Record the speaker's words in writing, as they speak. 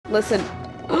Listen,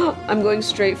 I'm going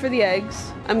straight for the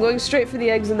eggs. I'm going straight for the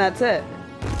eggs and that's it.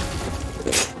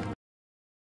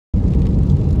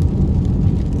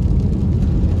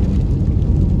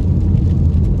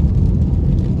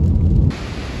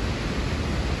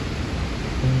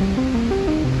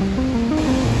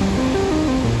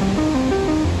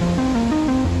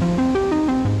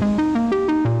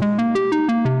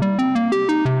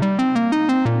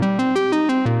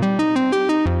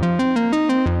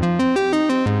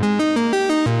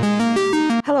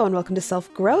 Welcome to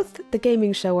Self-Growth, the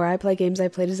gaming show where I play games I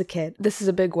played as a kid. This is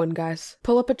a big one, guys.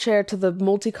 Pull up a chair to the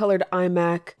multicolored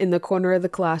iMac in the corner of the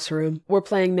classroom. We're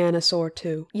playing Nanosaur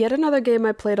 2. Yet another game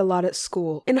I played a lot at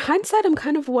school. In hindsight, I'm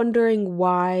kind of wondering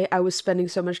why I was spending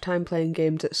so much time playing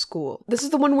games at school. This is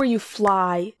the one where you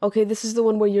fly. Okay, this is the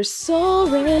one where you're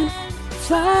soaring,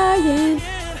 flying.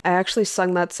 I actually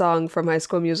sung that song from High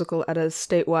School Musical at a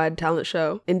statewide talent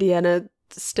show. Indiana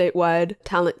statewide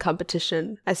talent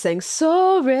competition. I sang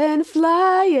soaring,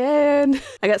 flying.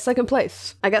 I got second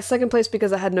place. I got second place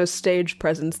because I had no stage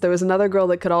presence. There was another girl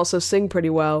that could also sing pretty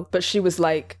well, but she was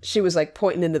like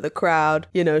pointing into the crowd.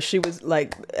 You know, she was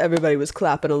like, everybody was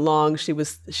clapping along. She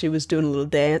was doing a little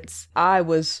dance. I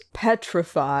was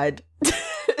petrified.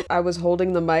 I was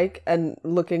holding the mic and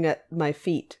looking at my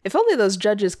feet. If only those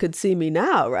judges could see me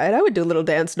now, right? I would do a little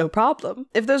dance, no problem.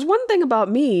 If there's one thing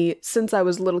about me since I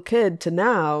was a little kid to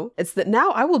now, it's that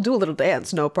now I will do a little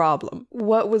dance, no problem.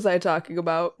 What was I talking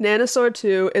about? Nanosaur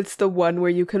 2, it's the one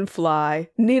where you can fly.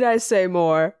 Need I say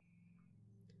more?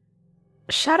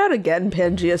 Shout out again,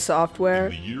 Pangea Software.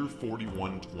 In the year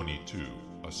 4122,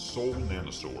 a sole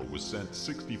nanosaur was sent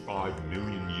 65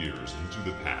 million years into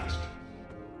the past.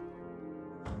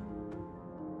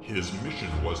 His mission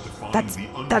was to find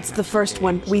that's the first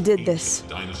one. We did this.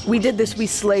 We did this. We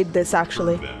slayed this,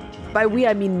 actually. By we,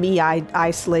 I mean me.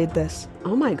 I slayed this.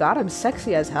 Oh my god, I'm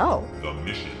sexy as hell. The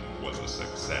mission was a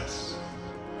success.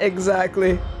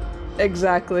 Exactly.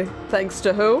 Exactly. Thanks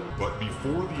to who? But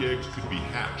before the eggs could be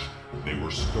hatched, they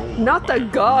were stolen. Not the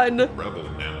gun. Rebel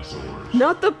nanosaurs.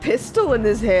 Not the pistol in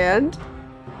his hand.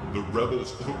 The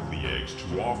rebels took the eggs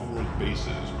to off-world bases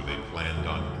where they planned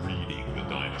on breeding the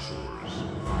dinosaurs.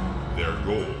 Their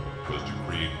goal was to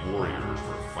create warriors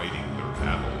for fighting their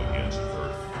battle against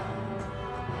Earth.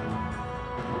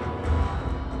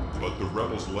 But the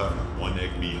rebels left one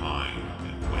egg behind,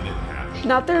 and when it hatched,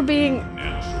 not there being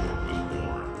Nanosaur was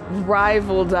born.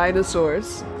 Rival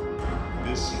dinosaurs.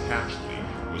 This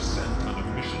hatchling was sent on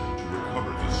a mission to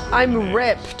recover the stolen I'm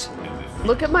ripped.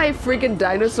 Look at my freaking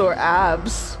dinosaur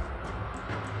abs.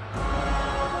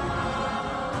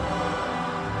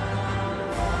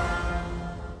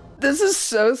 This is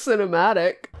so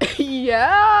cinematic.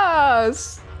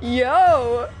 Yes!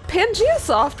 Yo! Pangea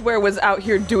Software was out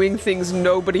here doing things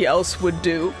nobody else would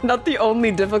do. Not the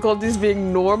only difficulties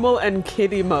being normal and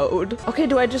kiddie mode. Okay,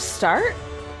 do I just start?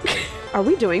 Are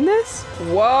we doing this?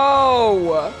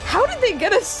 Whoa! How did they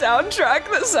get a soundtrack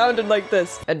that sounded like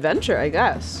this? Adventure, I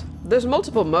guess. There's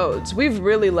multiple modes. We've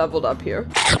really leveled up here.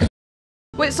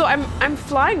 Wait, so I'm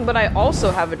flying, but I also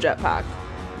have a jetpack.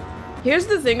 Here's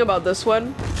the thing about this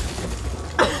one.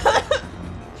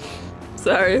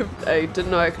 Sorry, I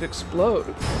didn't know I could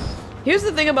explode. Here's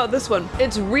the thing about this one.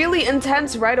 It's really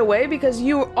intense right away because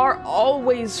you are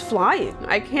always flying.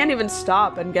 I can't even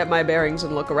stop and get my bearings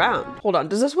and look around. Hold on,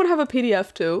 does this one have a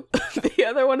PDF too? The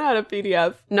other one had a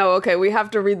PDF. No, okay, we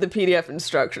have to read the PDF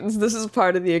instructions. This is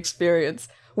part of the experience.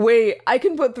 Wait, I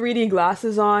can put 3D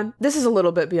glasses on? This is a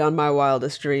little bit beyond my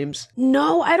wildest dreams.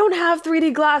 No, I don't have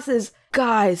 3D glasses.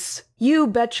 Guys, you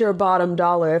bet your bottom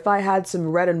dollar if I had some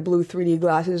red and blue 3D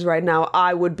glasses right now,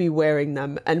 I would be wearing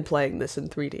them and playing this in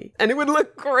 3D. And it would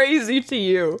look crazy to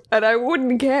you, and I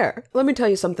wouldn't care. Let me tell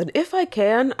you something. If I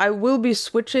can, I will be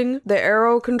switching the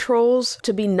arrow controls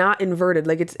to be not inverted.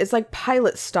 Like it's like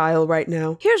pilot style right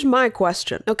now. Here's my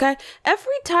question, okay?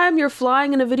 Every time you're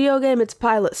flying in a video game, it's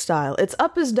pilot style. It's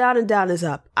up is down and down is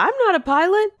up. I'm not a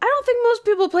pilot. I don't think most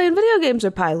people playing video games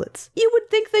are pilots. You would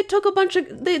think they took a bunch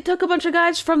of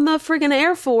guys from the freaking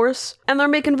Air Force and they're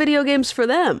making video games for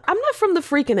them. I'm not from the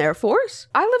freaking Air Force.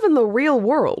 I live in the real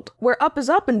world where up is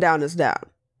up and down is down.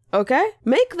 Okay?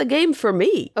 Make the game for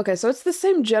me. Okay, so it's the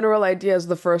same general idea as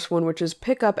the first one, which is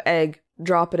pick up egg,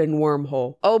 drop it in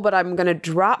wormhole. Oh, but I'm gonna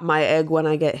drop my egg when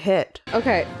I get hit.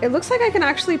 Okay, it looks like I can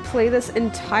actually play this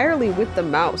entirely with the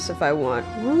mouse if I want.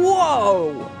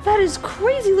 Whoa! That is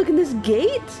crazy. Look at this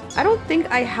gate. I don't think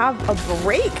I have a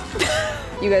brake.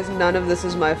 You guys, none of this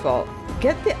is my fault.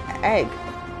 Get the egg.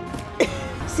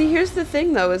 See, here's the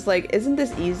thing though, is like, isn't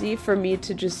this easy for me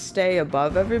to just stay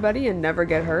above everybody and never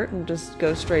get hurt and just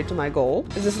go straight to my goal?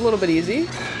 Is this a little bit easy?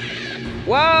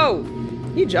 Whoa!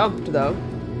 He jumped, though.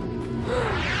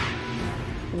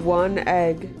 One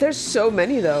egg. There's so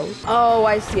many, though. Oh,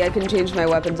 I see. I can change my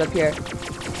weapons up here.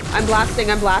 I'm blasting.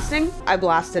 I'm blasting. I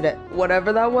blasted it.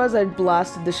 Whatever that was, I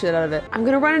blasted the shit out of it. I'm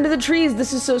gonna run into the trees.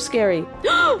 This is so scary.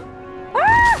 Ah!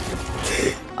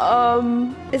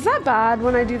 Is that bad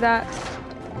when I do that?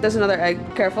 There's another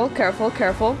egg. Careful, careful,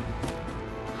 careful.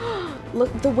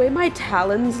 Look, the way my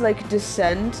talons, like,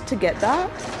 descend to get that.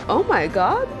 Oh my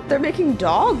god. They're making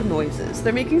dog noises.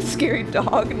 They're making scary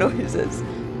dog noises.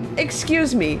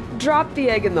 Excuse me. Drop the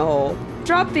egg in the hole.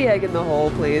 Drop the egg in the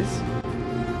hole, please.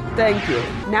 Thank you.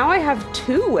 Now I have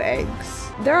 2 eggs.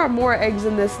 There are more eggs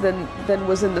in this than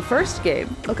was in the first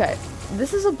game. Okay,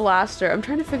 this is a blaster. I'm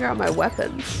trying to figure out my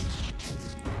weapons.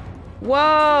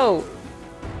 Whoa!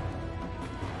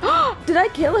 Did I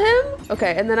kill him?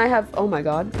 Okay, and then I have, oh my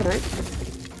god, can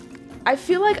I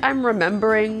feel like I'm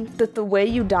remembering that the way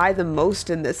you die the most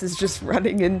in this is just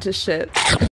running into shit.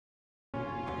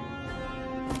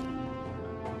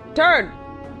 Turn!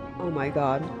 Oh my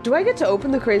god. Do I get to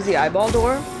open the crazy eyeball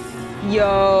door?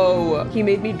 Yo, he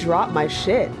made me drop my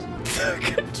shit.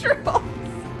 Control.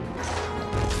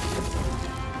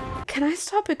 Can I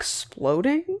stop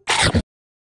exploding?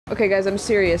 Okay, guys, I'm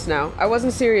serious now. I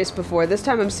wasn't serious before. This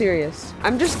time I'm serious.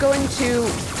 I'm just going to...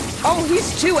 Oh,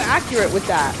 he's too accurate with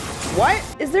that. What?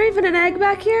 Is there even an egg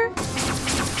back here?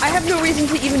 I have no reason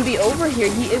to even be over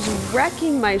here. He is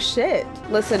wrecking my shit.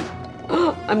 Listen,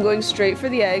 I'm going straight for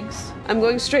the eggs. I'm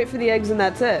going straight for the eggs and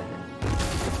that's it.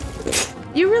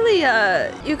 You really,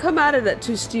 you come at it at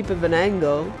too steep of an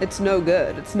angle. It's no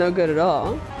good. It's no good at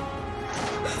all.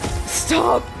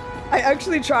 Stop! I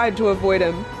actually tried to avoid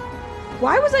him.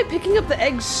 Why was I picking up the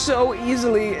eggs so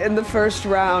easily in the first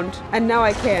round? And now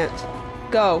I can't.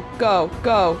 Go, go,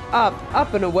 go. Up,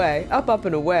 up and away. Up, up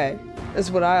and away.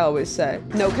 Is what I always say.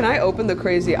 No, can I open the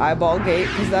crazy eyeball gate?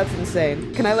 Because that's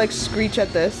insane. Can I, like, screech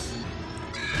at this?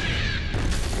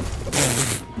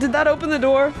 Did that open the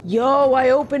door? Yo,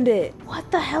 I opened it. What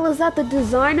the hell is that? The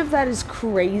design of that is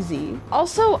crazy.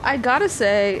 Also, I gotta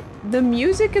say, the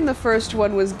music in the first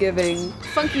one was giving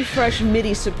funky, fresh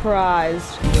MIDI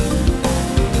surprise.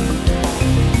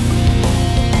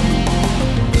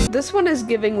 This one is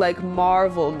giving like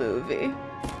Marvel movie,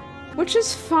 which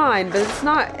is fine, but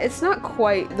it's not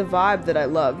quite the vibe that I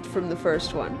loved from the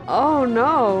first one. Oh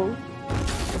no.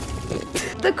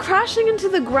 The crashing into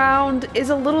the ground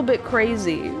is a little bit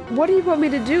crazy. What do you want me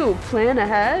to do? Plan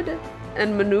ahead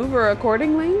and maneuver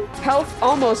accordingly? Health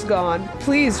almost gone.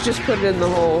 Please just put it in the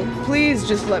hole. Please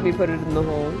just let me put it in the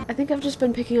hole. I think I've just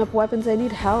been picking up weapons. I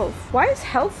need health. Why is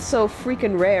health so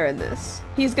freaking rare in this?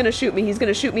 He's gonna shoot me. He's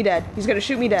gonna shoot me dead. He's gonna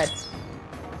shoot me dead.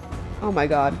 Oh my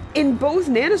god. In both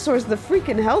nanosaurs, the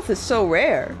freaking health is so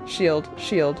rare. Shield,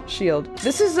 shield, shield.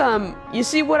 This is, you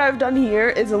see what I've done here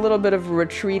is a little bit of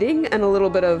retreating and a little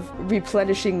bit of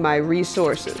replenishing my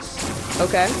resources.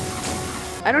 Okay?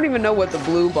 I don't even know what the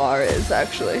blue bar is,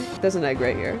 actually. There's an egg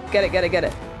right here. Get it, get it, get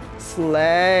it.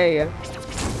 Slay.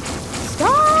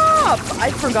 Stop! I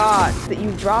forgot that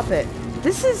you drop it.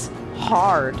 This is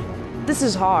hard. This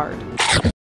is hard.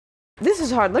 This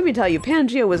is hard, let me tell you,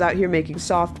 Pangea was out here making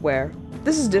software.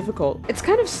 This is difficult. It's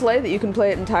kind of slay that you can play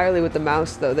it entirely with the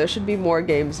mouse, though. There should be more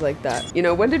games like that. You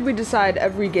know, when did we decide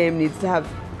every game needs to have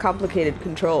complicated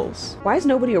controls? Why is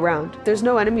nobody around? There's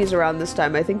no enemies around this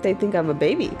time. I think they think I'm a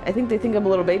baby. I think they think I'm a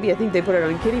little baby. I think they put it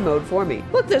on kitty mode for me.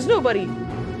 Look, there's nobody!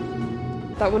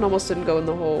 That one almost didn't go in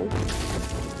the hole.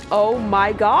 Oh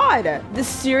my god! The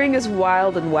steering is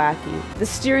wild and wacky. The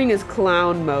steering is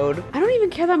clown mode. I don't even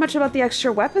care that much about the extra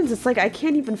weapons. It's like I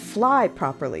can't even fly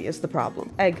properly is the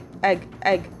problem. Egg, egg,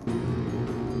 egg.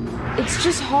 It's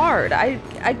just hard. I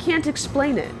can't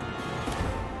explain it.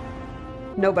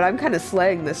 No, but I'm kind of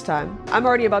slaying this time. I'm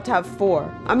already about to have 4.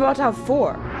 I'm about to have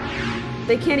 4.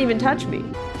 They can't even touch me.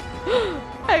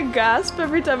 I gasp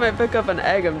every time I pick up an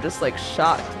egg. I'm just like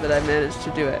shocked that I managed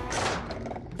to do it.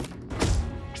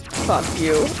 Fuck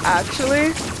you.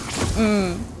 Actually?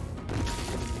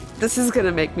 This is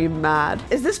gonna make me mad.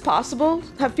 Is this possible?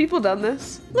 Have people done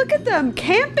this? Look at them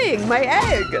camping my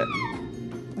egg!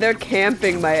 They're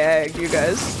camping my egg, you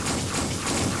guys.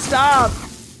 Stop!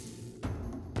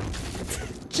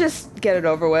 Just get it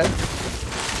over with.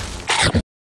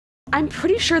 I'm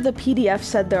pretty sure the PDF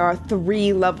said there are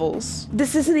 3 levels.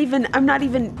 This isn't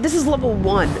even, this is level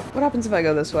 1. What happens if I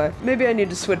go this way? Maybe I need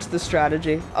to switch the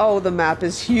strategy. Oh, the map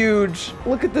is huge.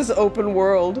 Look at this open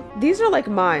world. These are like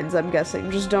mines, I'm guessing.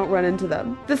 Just don't run into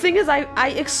them. The thing is, I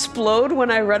explode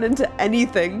when I run into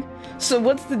anything. So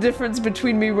what's the difference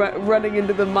between me running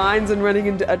into the mines and running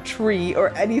into a tree or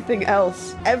anything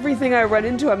else? Everything I run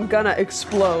into, I'm gonna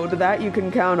explode. That you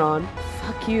can count on.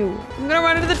 Fuck you. I'm gonna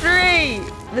run into the tree.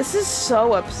 This is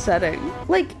so upsetting.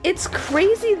 Like, it's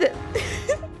crazy that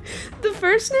the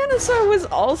first Nanosaur was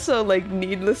also like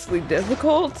needlessly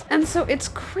difficult. And so it's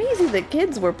crazy that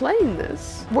kids were playing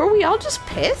this. Were we all just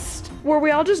pissed? Were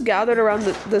we all just gathered around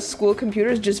the school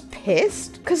computers just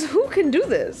pissed? Cause who can do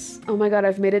this? Oh my God,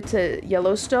 I've made it to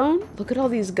Yellowstone. Look at all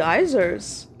these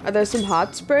geysers. Are there some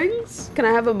hot springs? Can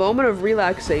I have a moment of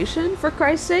relaxation, for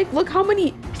Christ's sake? Look how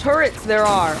many turrets there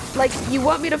are. Like, you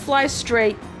want me to fly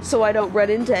straight so I don't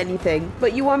run into anything,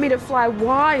 but you want me to fly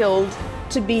wild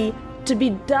to be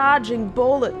dodging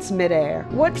bullets midair.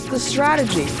 What's the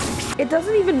strategy? It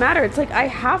doesn't even matter. It's like I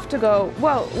have to go,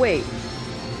 well, wait.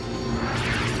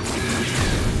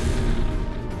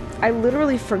 I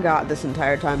literally forgot this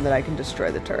entire time that I can destroy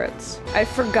the turrets. I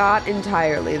forgot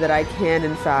entirely that I can,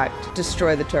 in fact,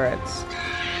 destroy the turrets.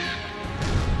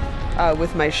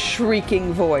 With my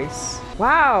shrieking voice.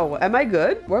 Wow, am I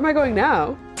good? Where am I going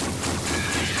now?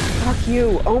 Fuck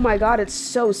you. Oh my God, it's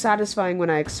so satisfying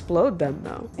when I explode them,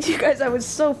 though. You guys, I was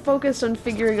so focused on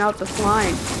figuring out the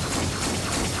flying.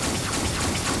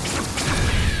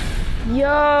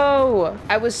 Yo!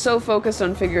 I was so focused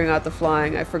on figuring out the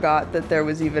flying, I forgot that there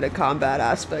was even a combat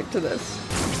aspect to this.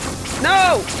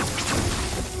 No!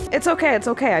 It's okay,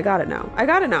 I got it now.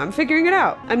 I'm figuring it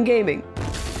out. I'm gaming.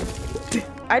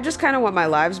 I just kind of want my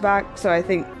lives back, so I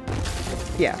think,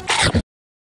 yeah.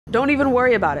 Don't even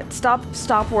worry about it.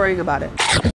 Stop worrying about it.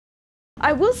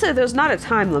 I will say there's not a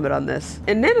time limit on this.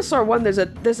 In Nanosaur 1, there's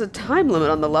a time limit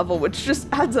on the level, which just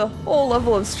adds a whole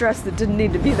level of stress that didn't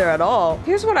need to be there at all.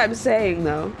 Here's what I'm saying,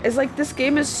 though, is like this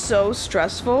game is so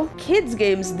stressful. Kids'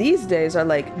 games these days are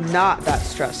like not that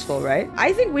stressful, right?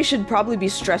 I think we should probably be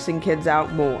stressing kids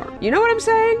out more. You know what I'm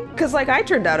saying? Because like I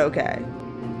turned out okay.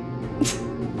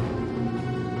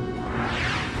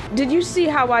 Did you see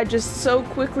how I just so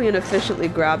quickly and efficiently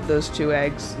grabbed those 2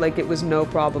 eggs? Like it was no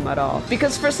problem at all.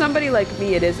 Because for somebody like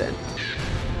me, it isn't.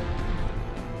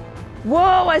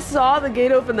 Whoa, I saw the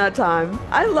gate open that time.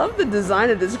 I love the design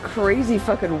of this crazy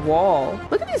fucking wall.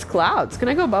 Look at these clouds. Can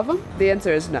I go above them? The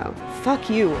answer is no. Fuck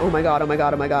you. Oh my God, oh my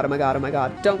God, oh my God, oh my God, oh my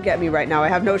God. Don't get me right now. I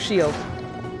have no shield.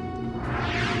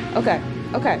 Okay,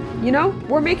 okay. You know,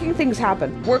 we're making things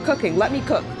happen. We're cooking. Let me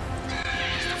cook.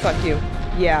 Fuck you.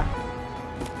 Yeah.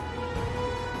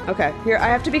 Okay, here, I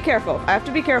have to be careful.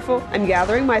 I'm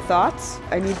gathering my thoughts.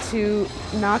 I need to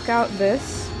knock out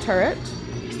this turret.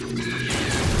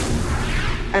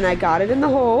 And I got it in the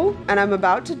hole, and I'm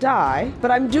about to die, but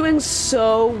I'm doing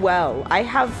so well. I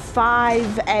have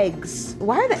 5 eggs.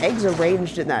 Why are the eggs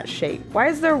arranged in that shape? Why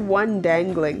is there one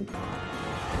dangling?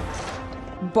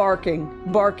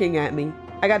 Barking at me.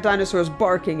 I got dinosaurs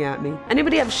barking at me.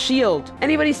 Anybody have shield?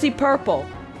 Anybody see purple?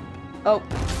 Oh.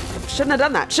 Shouldn't have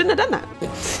done that. Shouldn't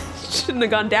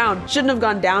have gone down. Shouldn't have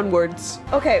gone downwards.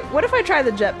 Okay, what if I try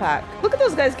the jetpack? Look at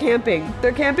those guys camping.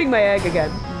 They're camping my egg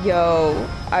again. Yo,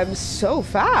 I'm so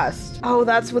fast. Oh,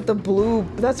 that's what the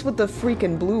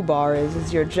freaking blue bar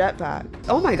is your jetpack.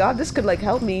 Oh my God, this could like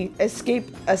help me escape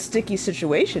a sticky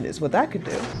situation is what that could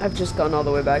do. I've just gone all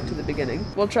the way back to the beginning.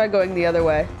 We'll try going the other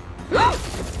way.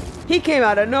 He came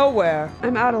out of nowhere.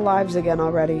 I'm out of lives again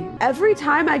already. Every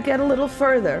time I get a little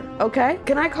further, okay?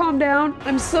 Can I calm down?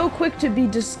 I'm so quick to be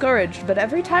discouraged, but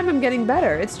every time I'm getting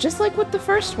better. It's just like with the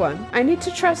first one. I need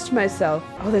to trust myself.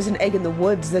 Oh, there's an egg in the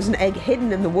woods. There's an egg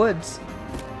hidden in the woods.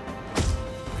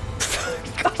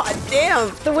 God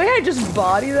damn. The way I just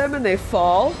body them and they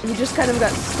fall, he just kind of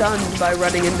got stunned by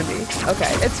running into me.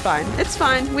 Okay, it's fine. It's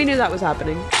fine. We knew that was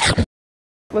happening.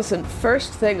 Listen,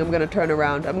 first thing I'm gonna turn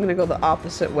around. I'm gonna go the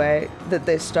opposite way that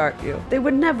they start you. They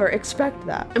would never expect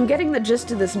that. I'm getting the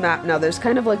gist of this map now. There's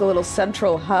kind of like a little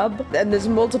central hub, and there's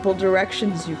multiple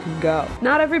directions you can go.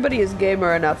 Not everybody is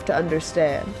gamer enough to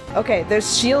understand. Okay,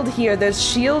 there's shield here. There's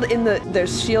shield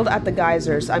at the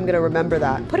geysers. I'm gonna remember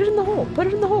that. Put it in the hole. Put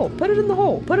it in the hole. Put it in the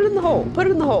hole. Put it in the hole. Put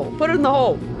it in the hole. Put it in the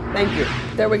hole. Thank you.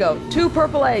 There we go. 2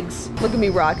 purple eggs. Look at me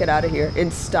rocket out of here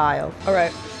in style. All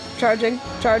right. Charging,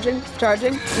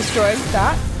 destroying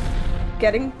that,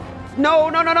 getting, no,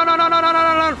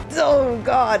 oh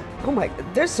God, oh my,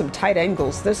 there's some tight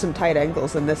angles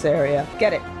in this area,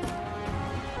 get it.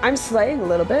 I'm slaying a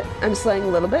little bit,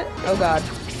 oh God.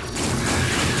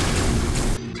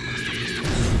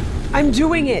 I'm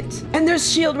doing it, and there's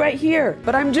shield right here,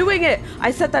 but I'm doing it.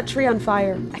 I set that tree on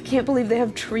fire. I can't believe they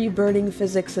have tree burning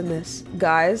physics in this.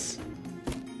 Guys.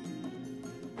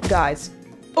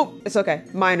 Oh, it's okay.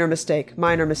 Minor mistake.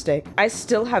 I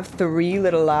still have 3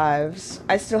 little lives.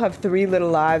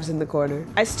 in the corner.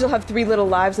 I still have 3 little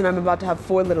lives and I'm about to have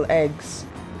 4 little eggs.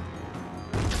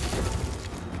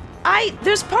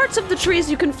 There's parts of the trees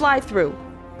you can fly through.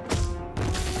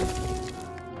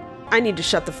 I need to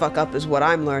shut the fuck up is what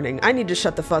I'm learning. I need to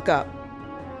shut the fuck up.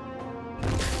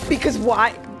 Because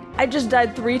why? I just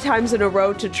died 3 times in a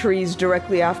row to trees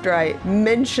directly after I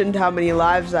mentioned how many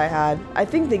lives I had. I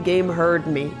think the game heard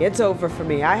me. It's over for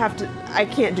me. I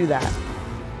can't do that.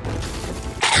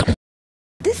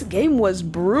 This game was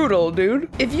brutal, dude.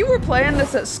 If you were playing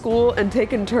this at school and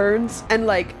taking turns and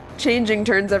like changing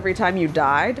turns every time you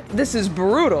died, this is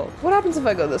brutal. What happens if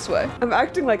I go this way? I'm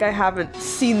acting like I haven't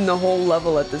seen the whole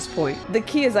level at this point. The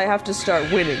key is I have to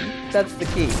start winning. That's the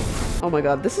key. Oh my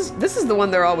god, this is the one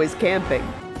they're always camping.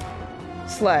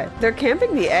 Slay. They're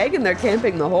camping the egg and they're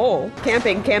camping the hole.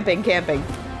 Camping, camping, camping.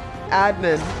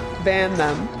 Admin, ban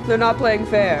them. They're not playing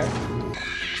fair.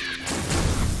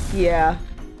 Yeah.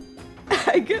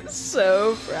 I get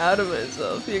so proud of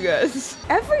myself, you guys.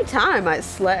 Every time I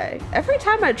slay, every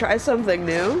time I try something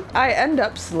new, I end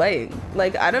up slaying.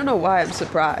 Like, I don't know why I'm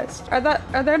surprised. Are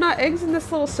there not eggs in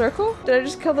this little circle? Did I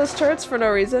just kill those turrets for no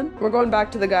reason? We're going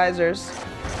back to the geysers.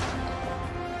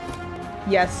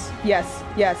 Yes, yes,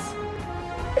 yes.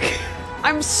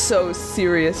 I'm so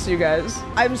serious, you guys.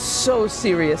 I'm so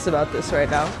serious about this right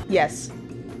now. Yes.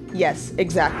 Yes,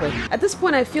 exactly. At this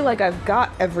point, I feel like I've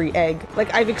got every egg.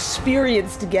 Like, I've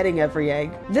experienced getting every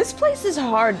egg. This place is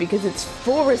hard because it's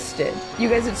forested. You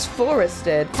guys, it's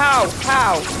forested. How?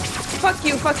 How? Fuck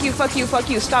you, fuck you, fuck you, fuck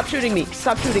you. Stop shooting me.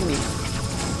 Stop shooting me.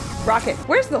 Rocket.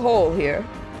 Where's the hole here?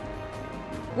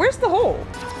 Where's the hole?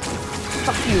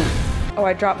 Fuck you. Oh,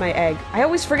 I dropped my egg. I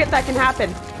always forget that can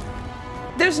happen.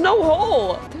 There's no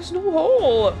hole. There's no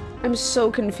hole. I'm so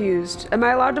confused. Am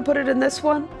I allowed to put it in this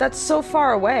one? That's so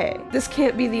far away. This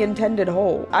can't be the intended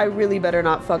hole. I really better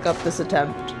not fuck up this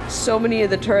attempt. So many of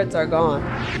the turrets are gone.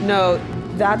 No,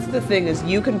 that's the thing, is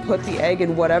you can put the egg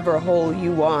in whatever hole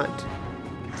you want.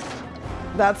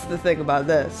 That's the thing about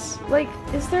this. Like,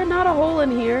 is there not a hole in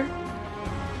here?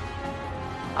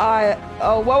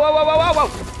 Oh, whoa, whoa, whoa, whoa, whoa,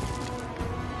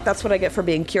 whoa! That's what I get for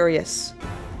being curious.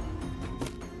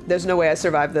 There's no way I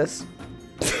survived this.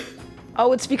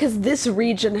 Oh, it's because this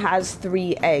region has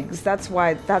 3 eggs. That's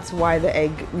why the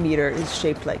egg meter is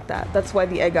shaped like that. That's why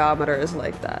the eggometer is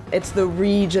like that. It's the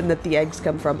region that the eggs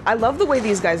come from. I love the way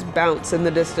these guys bounce in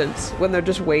the distance when they're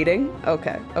just waiting.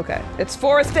 Okay, okay. It's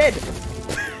forested!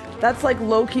 That's like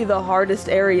low-key the hardest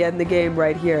area in the game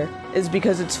right here, is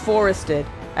because it's forested.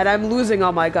 And I'm losing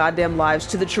all my goddamn lives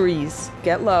to the trees.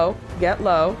 Get low,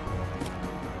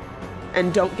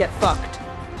 and don't get fucked.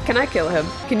 Can I kill him?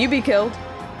 Can you be killed?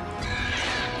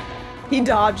 He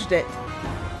dodged it.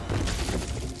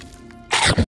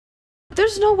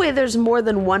 There's no way there's more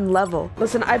than 1 level.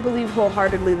 Listen, I believe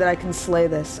wholeheartedly that I can slay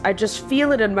this. I just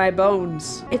feel it in my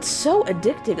bones. It's so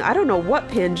addicting. I don't know what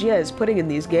Pangea is putting in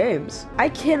these games. I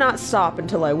cannot stop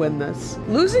until I win this.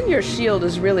 Losing your shield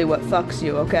is really what fucks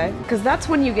you, okay? Because that's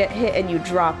when you get hit and you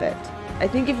drop it. I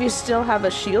think if you still have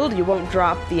a shield, you won't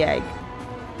drop the egg.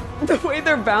 The way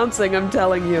they're bouncing, I'm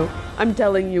telling you,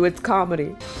 it's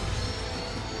comedy.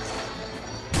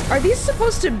 Are these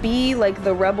supposed to be like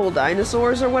the rebel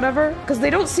dinosaurs or whatever? Because they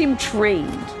don't seem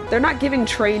trained. They're not giving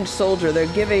trained soldier, they're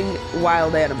giving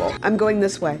wild animal. I'm going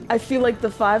this way. I feel like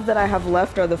the 5 that I have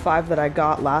left are the 5 that I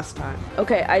got last time.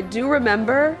 Okay, I do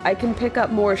remember I can pick up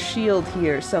more shield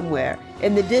here somewhere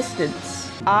in the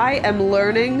distance. I am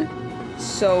learning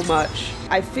so much.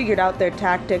 I figured out their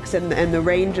tactics and the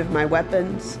range of my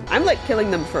weapons. I'm like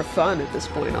killing them for fun at this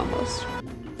point almost.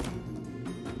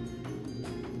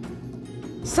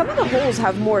 Some of the holes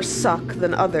have more suck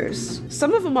than others.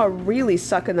 Some of them are really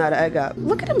sucking that egg up.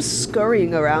 Look at him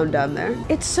scurrying around down there.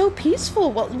 It's so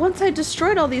peaceful. Well, once I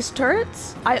destroyed all these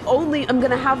turrets, I'm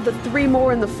gonna have the 3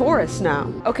 more in the forest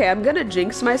now. Okay, I'm gonna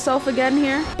jinx myself again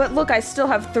here. But look, I still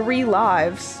have 3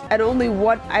 lives and I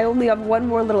only have 1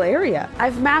 more little area.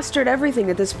 I've mastered everything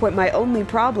at this point. My only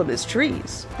problem is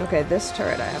trees. Okay, this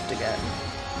turret I have to get.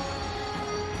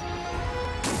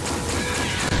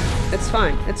 It's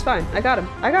fine. It's fine. I got him.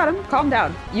 I got him. Calm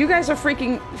down. You guys are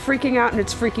freaking out and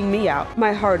it's freaking me out.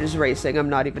 My heart is racing. I'm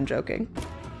not even joking.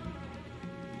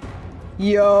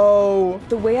 Yo.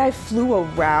 The way I flew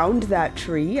around that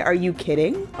tree. Are you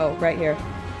kidding? Oh, right here.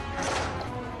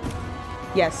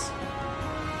 Yes.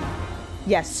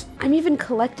 Yes. I'm even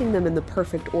collecting them in the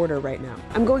perfect order right now.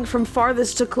 I'm going from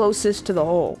farthest to closest to the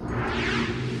hole.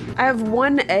 I have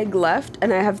 1 egg left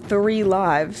and I have 3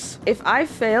 lives. If I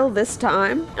fail this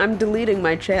time, I'm deleting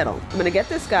my channel. I'm gonna get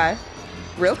this guy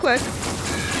real quick.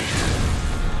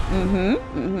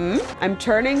 I'm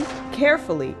turning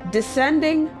carefully,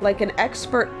 descending like an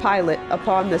expert pilot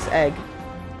upon this egg.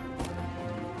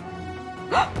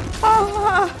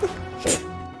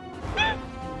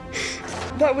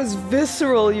 That was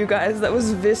visceral, you guys. That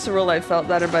was visceral. I felt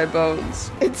that in my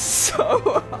bones. It's so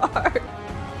hard.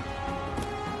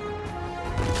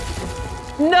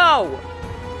 No!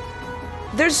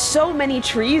 There's so many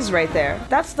trees right there.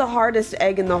 That's the hardest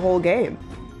egg in the whole game.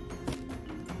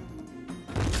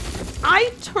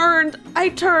 I turned.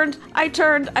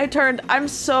 I'm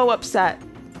so upset.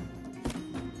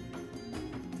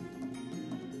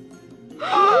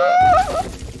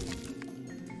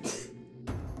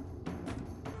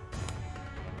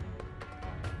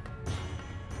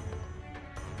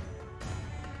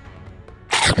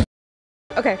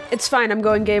 Okay, it's fine. I'm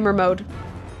going gamer mode.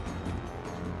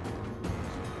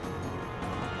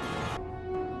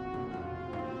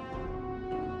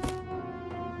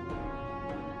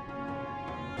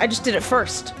 I just did it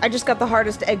first. I just got the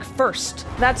hardest egg first.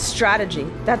 That's strategy.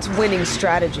 That's winning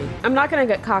strategy. I'm not gonna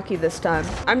get cocky this time.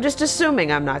 I'm just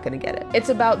assuming I'm not gonna get it. It's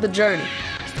about the journey.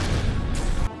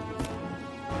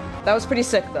 That was pretty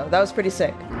sick, though. That was pretty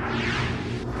sick.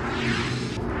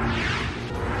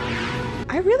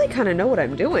 I really kind of know what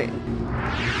I'm doing.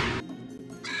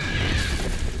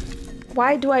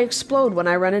 Why do I explode when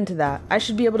I run into that? I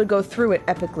should be able to go through it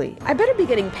epically. I better be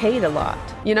getting paid a lot.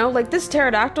 You know, like this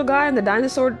pterodactyl guy in the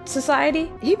Dinosaur Society,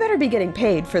 he better be getting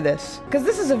paid for this. Because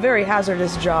this is a very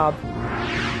hazardous job.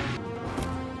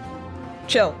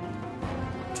 Chill.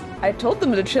 I told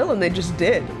them to chill and they just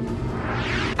did.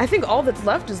 I think all that's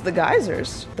left is the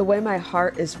geysers. The way my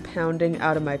heart is pounding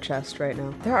out of my chest right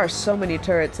now. There are so many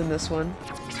turrets in this one.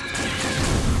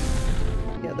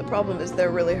 Yeah, the problem is they're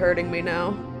really hurting me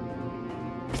now.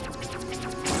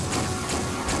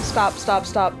 Stop, stop,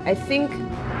 stop. I think...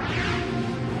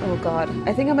 Oh god.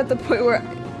 I think I'm at the point where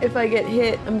if I get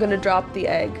hit, I'm gonna drop the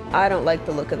egg. I don't like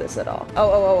the look of this at all.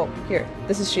 Oh. Here.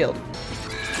 This is shield.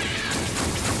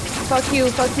 Fuck you,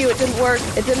 it didn't work.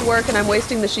 It didn't work and I'm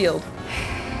wasting the shield.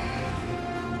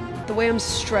 The way I'm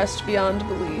stressed beyond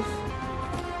belief.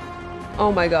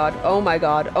 Oh my god, oh my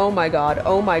god, oh my god,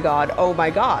 oh my god, oh my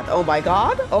god, oh my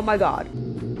god, oh my god.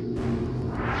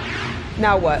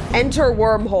 Now what? Enter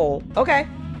wormhole. Okay.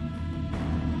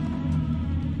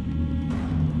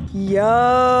 Yo!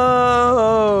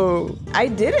 I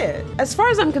did it. As far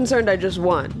as I'm concerned, I just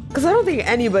won. Because I don't think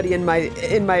anybody in my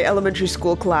elementary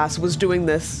school class was doing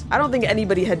this. I don't think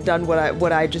anybody had done what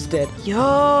I just did.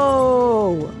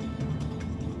 Yo!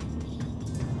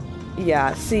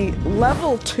 Yeah, see,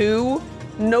 level 2,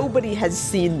 nobody has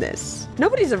seen this.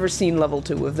 Nobody's ever seen level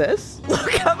 2 of this.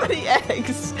 Look how many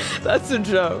eggs. That's a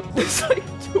joke. There's like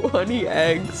 20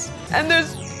 eggs. And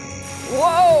there's...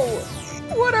 Whoa!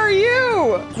 What are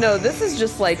you? No, this is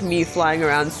just like me flying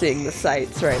around seeing the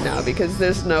sights right now because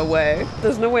there's no way.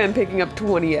 There's no way I'm picking up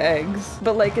 20 eggs.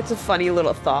 But like, it's a funny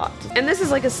little thought. And this is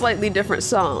like a slightly different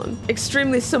song.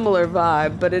 Extremely similar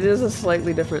vibe, but it is a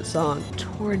slightly different song.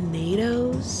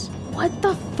 Tornadoes? What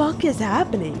the fuck is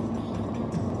happening?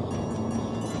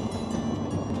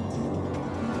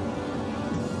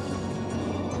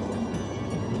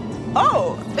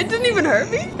 Oh, it didn't even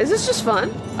hurt me? Is this just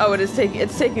fun? Oh, it's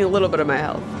taking a little bit of my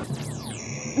health.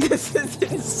 This is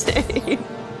insane.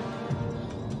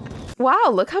 Wow,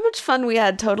 look how much fun we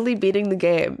had totally beating the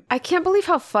game. I can't believe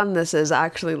how fun this is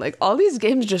actually. Like, all these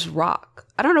games just rock.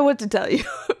 I don't know what to tell you.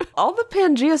 All the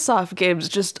PangeaSoft games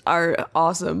just are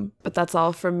awesome. But that's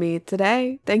all from me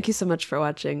today. Thank you so much for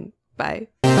watching. Bye.